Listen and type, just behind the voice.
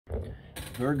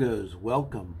Virgos,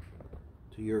 welcome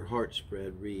to your heart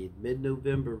spread read.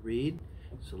 Mid-November read.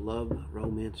 It's a love,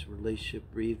 romance, relationship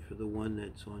read for the one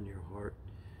that's on your heart,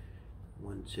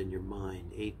 one that's in your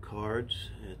mind. 8 cards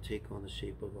take on the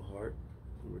shape of a heart.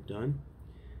 And we're done.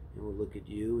 And we'll look at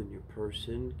you and your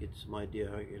person, get some idea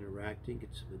how you're interacting,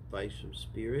 get some advice from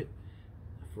Spirit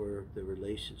for the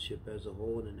relationship as a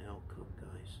whole and an outcome,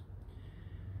 guys.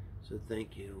 So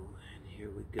thank you. And here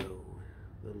we go.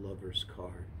 The Lover's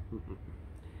card.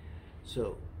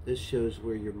 So this shows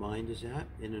where your mind is at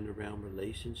in and around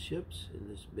relationships in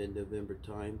this mid-November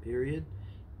time period.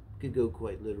 You could go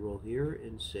quite literal here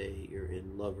and say you're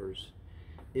in Lover's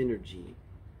energy.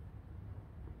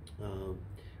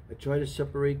 I try to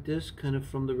separate this kind of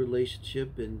from the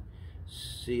relationship and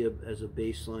see as a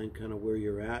baseline kind of where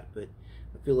you're at, but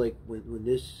I feel like when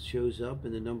this shows up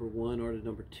in the number 1 or the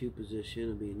number 2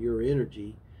 position, I mean your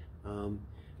energy,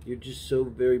 you're just so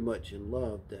very much in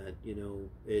love that, you know,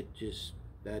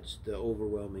 that's the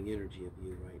overwhelming energy of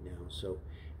you right now. So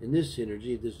in this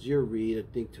energy, this is your read, I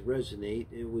think to resonate,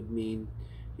 it would mean,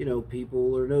 you know,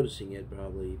 people are noticing it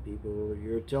probably.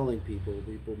 You're telling people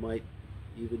might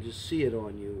even just see it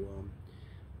on you.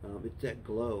 It's that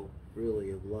glow, really,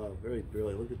 of love. Very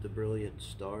brilliant. Look at the brilliant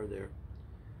star there,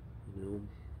 you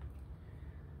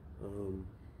know.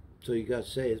 So you got to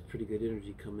say it's pretty good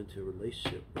energy coming to a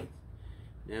relationship with.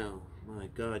 Now, my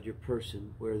God, your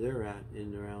person, where they're at in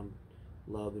and around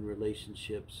love and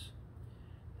relationships,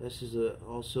 this is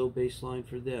also baseline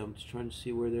for them. It's trying to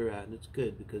see where they're at, and it's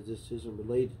good because this isn't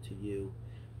related to you,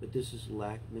 but this is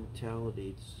lack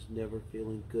mentality. This is never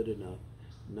feeling good enough,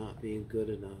 not being good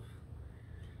enough.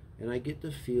 And I get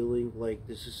the feeling like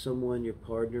this is someone, your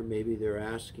partner, maybe they're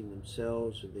asking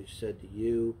themselves, or they've said to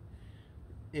you,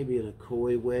 maybe in a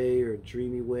coy way or a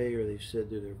dreamy way, or they've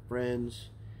said to their friends,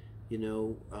 you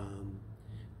know,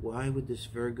 why would this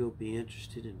Virgo be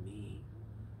interested in me?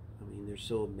 I mean, they're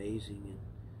so amazing, and,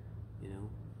 you know,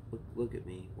 look at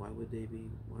me. Why would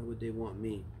they want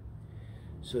me?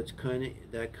 So it's kind of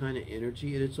that kind of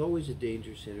energy, and it's always a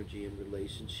dangerous energy in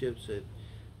relationships. It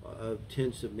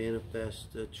tends to manifest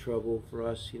trouble for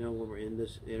us, you know, when we're in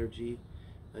this energy.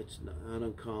 It's not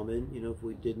uncommon, you know, if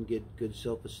we didn't get good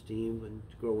self-esteem when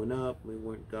growing up, we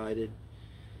weren't guided,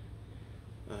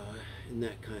 and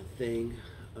that kind of thing.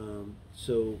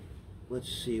 So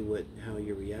let's see how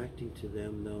you're reacting to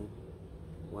them, though.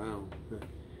 Wow.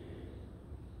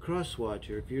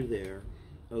 Crosswatcher, if you're there,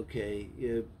 okay,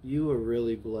 you are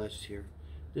really blessed here.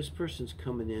 This person's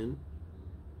coming in,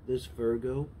 this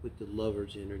Virgo, with the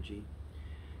Lover's energy.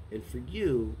 And for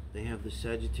you, they have the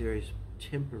Sagittarius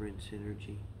Temperance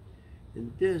energy.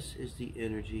 And this is the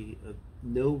energy of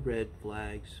no red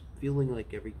flags, feeling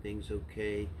like everything's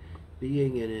okay,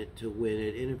 being in it to win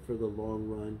it, in it for the long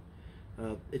run.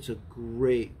 It's a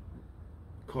great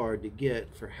card to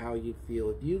get for how you feel.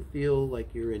 If you feel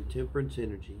like you're in temperance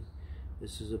energy,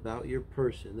 this is about your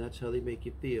person, that's how they make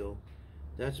you feel,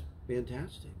 that's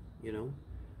fantastic, you know.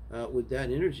 With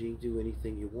that energy, do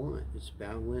anything you want. It's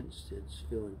balanced, it's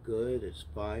feeling good, it's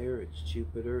fire, it's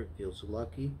Jupiter, it feels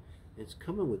lucky. It's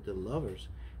coming with the Lovers.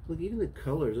 Look, even the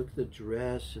colors, look at the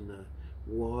dress and the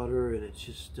water, and it's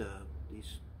just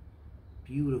these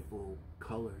beautiful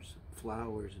colors,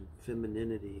 flowers and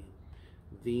femininity,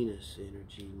 Venus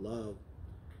energy, love,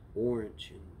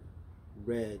 orange and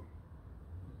red,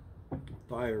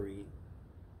 fiery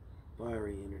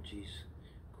energies.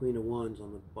 Queen of Wands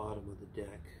on the bottom of the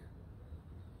deck.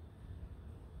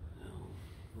 Now,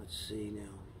 let's see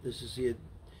now. This is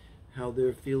how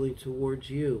they're feeling towards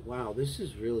you. Wow, this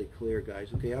is really clear, guys.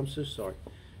 Okay, I'm so sorry.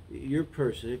 Your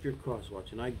person, if you're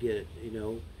cross-watching, I get it, you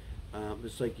know.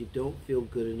 It's like you don't feel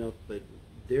good enough, but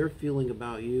their feeling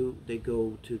about you, they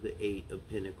go to the 8 of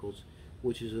Pentacles,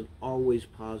 which is an always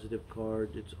positive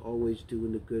card. It's always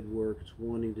doing the good work. It's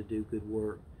wanting to do good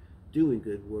work, doing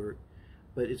good work.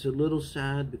 But it's a little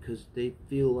sad because they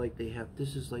feel like they have,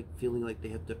 this is like feeling like they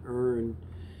have to earn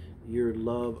your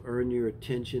love, earn your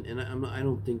attention. And I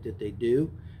don't think that they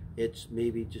do. It's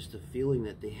maybe just a feeling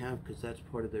that they have because that's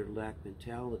part of their lack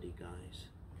mentality, guys.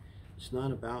 It's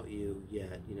not about you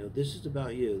yet, you know. This is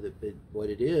about you. What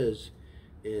it is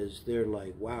they're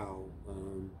like, wow.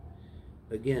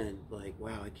 Again, like,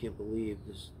 wow, I can't believe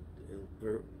this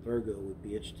Virgo would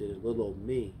be interested in little old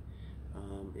me,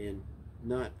 and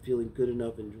not feeling good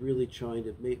enough and really trying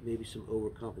to make maybe some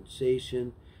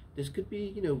overcompensation. This could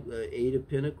be, you know, 8 of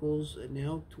Pentacles, and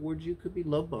now towards you could be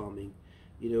love bombing,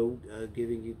 you know,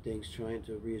 giving you things, trying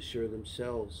to reassure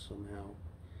themselves somehow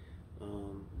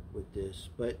with this.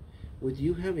 But with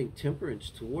you having temperance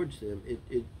towards them,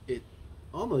 it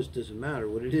almost doesn't matter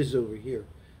what it is over here.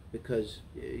 because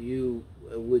you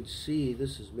would see,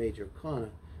 this is major arcana,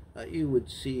 you would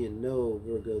see and know,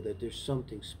 Virgo, that there's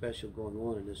something special going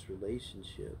on in this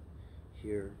relationship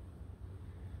here.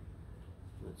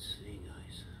 Let's see,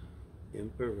 guys.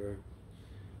 Emperor.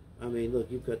 I mean,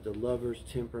 look, you've got the Lovers,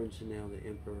 Temperance, and now the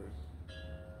Emperor.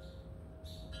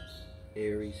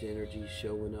 Aries energy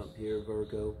showing up here,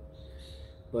 Virgo.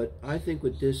 But I think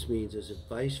what this means is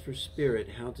advice for spirit,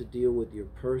 how to deal with your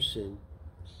person.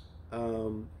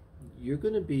 You're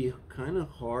going to be kind of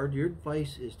hard. Your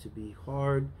advice is to be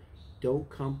hard. Don't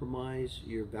compromise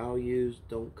your values.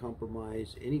 Don't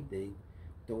compromise anything.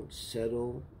 Don't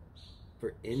settle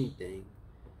for anything.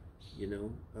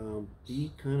 You know,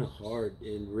 be kind of hard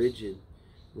and rigid.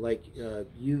 Like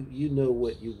you know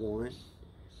what you want.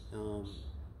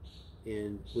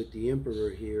 And with the Emperor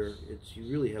here, it's,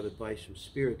 you really have advice from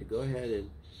Spirit to go ahead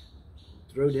and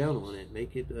throw down on it.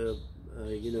 Make it,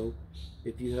 you know,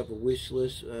 if you have a wish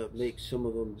list, make some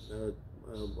of them,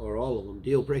 or all of them,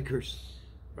 deal breakers,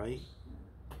 right?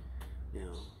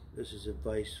 Now, this is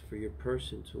advice for your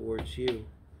person towards you.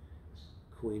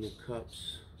 Queen of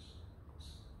Cups.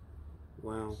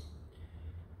 Wow.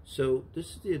 So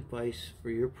this is the advice for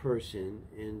your person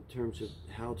in terms of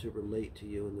how to relate to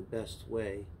you in the best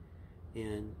way.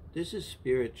 And this is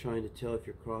Spirit trying to tell, if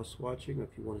you're cross-watching or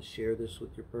if you want to share this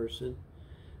with your person,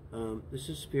 this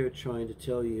is Spirit trying to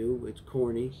tell you, it's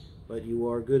corny, but you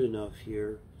are good enough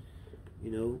here.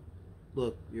 You know,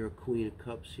 look, you're a Queen of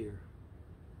Cups here.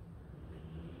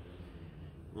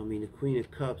 I mean, the Queen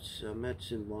of Cups,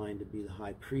 that's in line to be the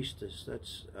High Priestess.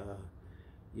 That's,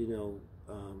 you know,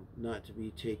 not to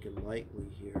be taken lightly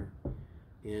here.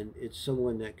 And it's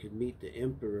someone that could meet the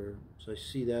Emperor. So I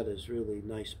see that as really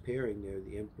nice pairing there,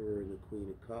 the Emperor and the Queen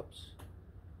of Cups.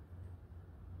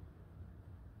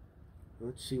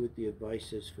 Let's see what the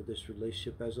advice is for this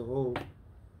relationship as a whole.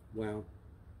 Wow.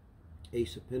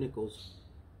 Ace of Pentacles.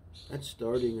 That's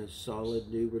starting a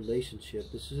solid new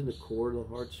relationship. This is in the core of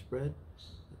the heart spread.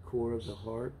 The core of the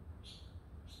heart.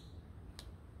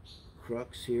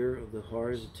 Crux here of the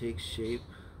heart as it takes shape.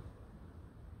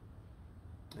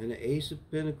 And the Ace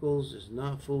of Pentacles is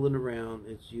not fooling around.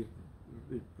 It's, you've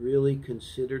really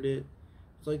considered it.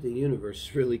 It's like the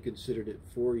universe really considered it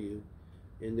for you.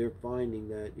 And they're finding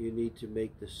that you need to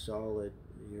make this solid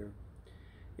here.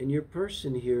 And your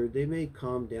person here, they may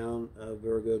calm down,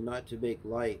 Virgo, not to make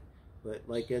light, but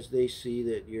like as they see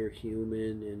that you're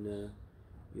human and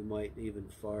you might even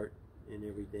fart and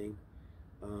everything,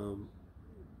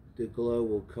 the glow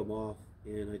will come off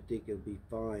and I think it'll be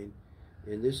fine.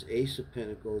 And this Ace of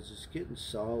Pentacles is getting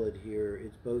solid here.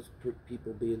 It's both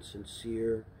people being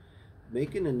sincere,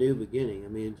 making a new beginning. I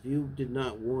mean, if you did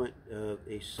not want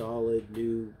a solid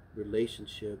new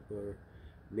relationship or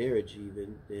marriage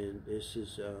even, then this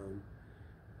is,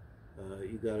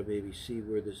 you got to maybe see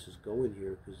where this is going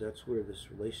here, because that's where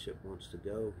this relationship wants to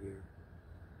go here.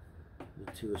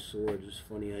 The Two of Swords. It's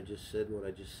funny I just said what I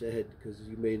just said, because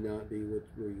you may not be where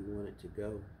you want it to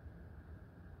go.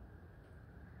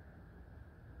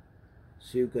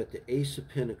 So you've got the Ace of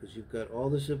Pentacles, you've got all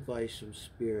this advice from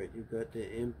Spirit, you've got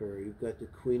the Emperor, you've got the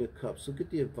Queen of Cups. Look at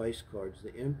the advice cards,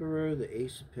 the Emperor, the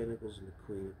Ace of Pentacles, and the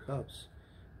Queen of Cups.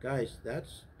 Guys,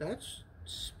 that's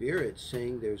Spirit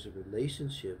saying there's a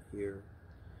relationship here.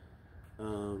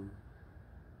 I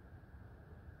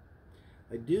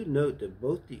do note that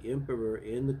both the Emperor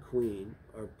and the Queen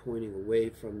are pointing away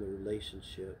from the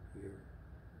relationship here.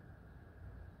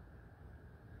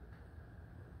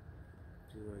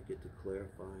 Do I get to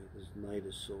clarify? This Knight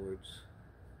of Swords.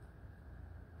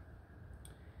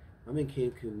 I'm in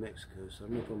Cancun, Mexico, so I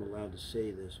don't know if I'm allowed to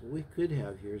say this. What we could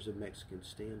have here is a Mexican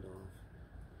standoff.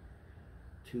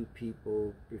 Two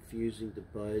people refusing to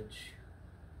budge,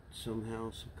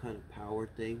 somehow, some kind of power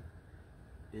thing.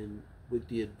 And with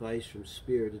the advice from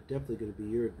Spirit, it's definitely going to be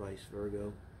your advice,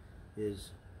 Virgo,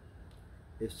 is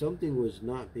if something was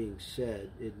not being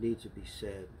said, it needs to be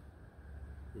said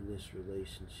in this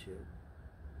relationship.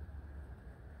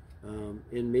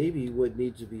 And maybe what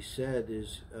needs to be said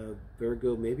is,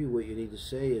 Virgo, maybe what you need to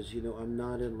say is, you know, I'm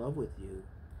not in love with you,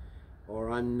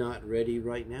 or I'm not ready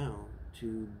right now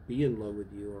to be in love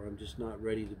with you, or I'm just not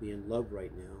ready to be in love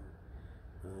right now.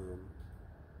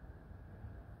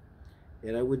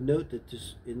 And I would note that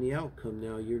this, in the outcome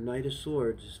now, your Knight of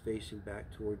Swords is facing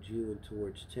back towards you and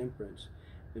towards Temperance.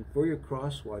 And for your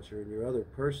cross-watcher and your other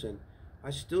person,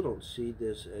 I still don't see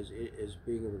this as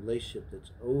being a relationship that's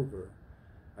over.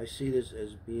 I see this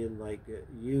as being like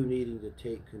you needing to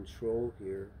take control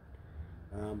here,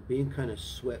 being kind of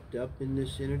swept up in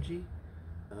this energy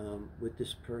with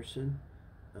this person,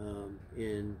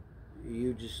 and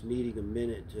you just needing a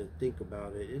minute to think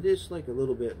about it. It is like a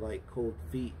little bit like cold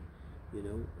feet, you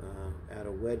know, at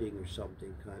a wedding or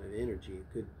something kind of energy. It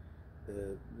could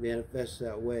manifest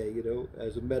that way, you know,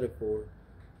 as a metaphor.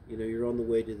 You know, you're on the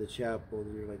way to the chapel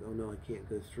and you're like, oh no, I can't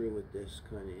go through with this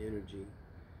kind of energy.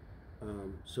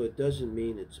 So it doesn't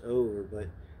mean it's over, but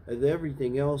of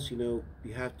everything else, you know,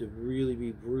 you have to really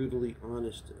be brutally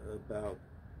honest about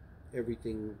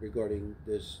everything regarding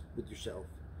this with yourself.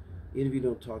 Even if you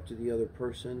don't talk to the other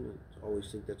person, I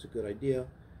always think that's a good idea.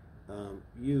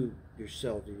 You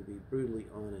yourself need to be brutally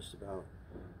honest about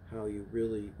how you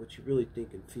really, what you really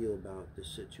think and feel about this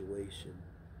situation.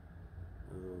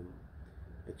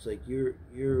 It's like you're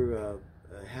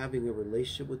having a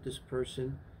relationship with this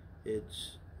person. It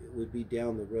would be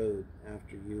down the road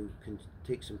after you can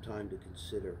take some time to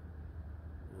consider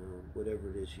whatever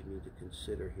it is you need to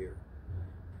consider here,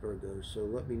 Virgo. So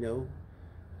let me know.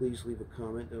 Please leave a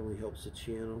comment. That only helps the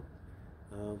channel.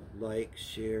 Like,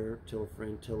 share, tell a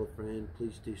friend, tell a friend.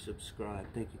 Please do subscribe.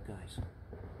 Thank you, guys.